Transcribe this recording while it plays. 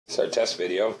It's our test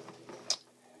video.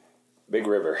 Big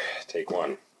River, take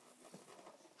one.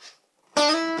 I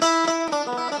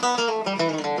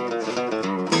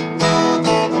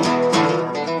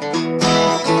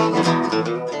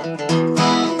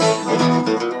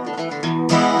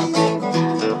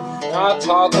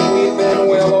taught the weeping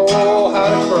willow how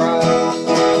to cry,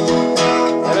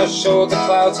 and I showed the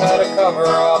clouds how to cover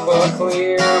up a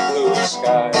clear blue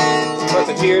sky. But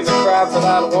the tears I cried for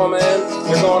that woman,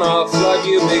 they're gonna flood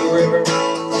you, Big River,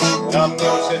 and I'm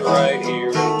gonna sit right here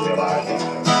until I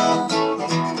die.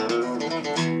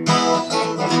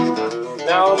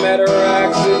 Now I met her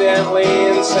accidentally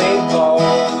in St. Paul,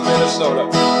 Minnesota.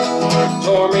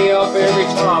 Tore me up every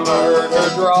time I heard her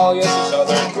drawl, yes, a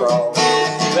southern drawl.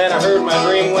 Then I heard my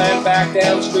dream went back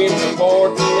downstream from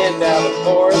Fort and then down to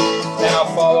Port. Then I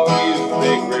followed you,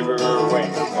 Big River, when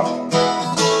you call.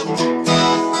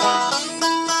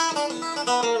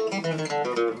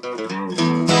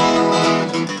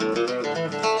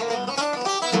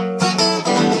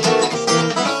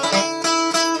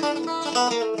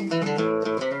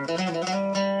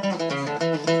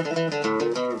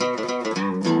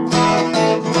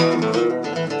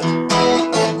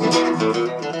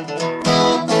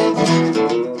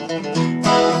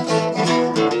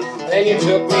 Then you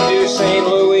took me to St.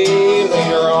 Louis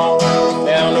later on,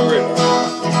 down the river.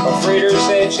 A freighter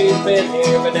said she's been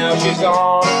here, but now she's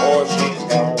gone, or she's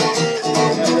gone.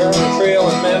 Now her on the trail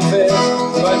in Memphis,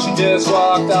 but she just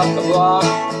walked up the block.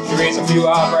 She raised a few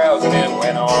eyebrows and then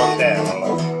went on down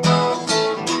low.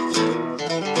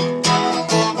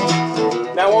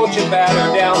 Now won't you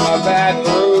batter down my Baton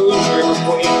Rouge, River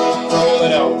Queen, roll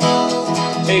it on.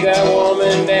 Take that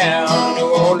woman down to New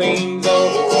Orleans, oh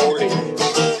New Orleans.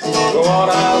 Go on,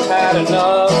 I've had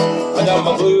enough. I got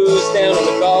my blues down in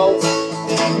the Gulf.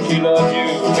 She loves you,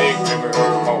 Big River,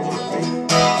 more than me.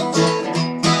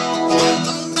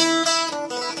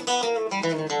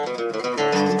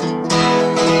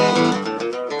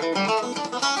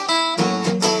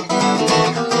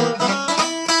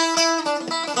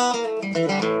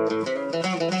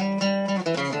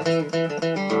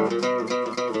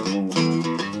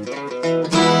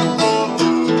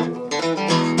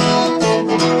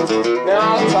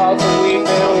 Now I taught the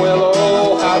weeping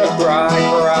willow how to cry,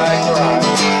 cry, cry.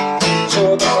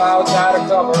 Showed the clouds how to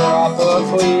cover up a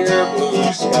clear blue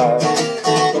sky.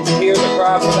 But the tears I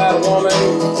cry for that woman,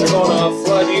 they're gonna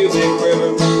flood you, Big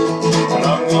River, and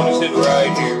I'm gonna sit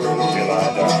right here until I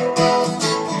die.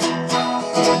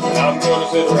 And I'm gonna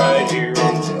sit right here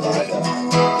until I die.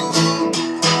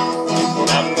 And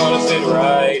I'm gonna sit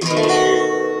right here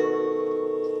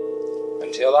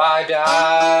until I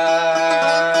die.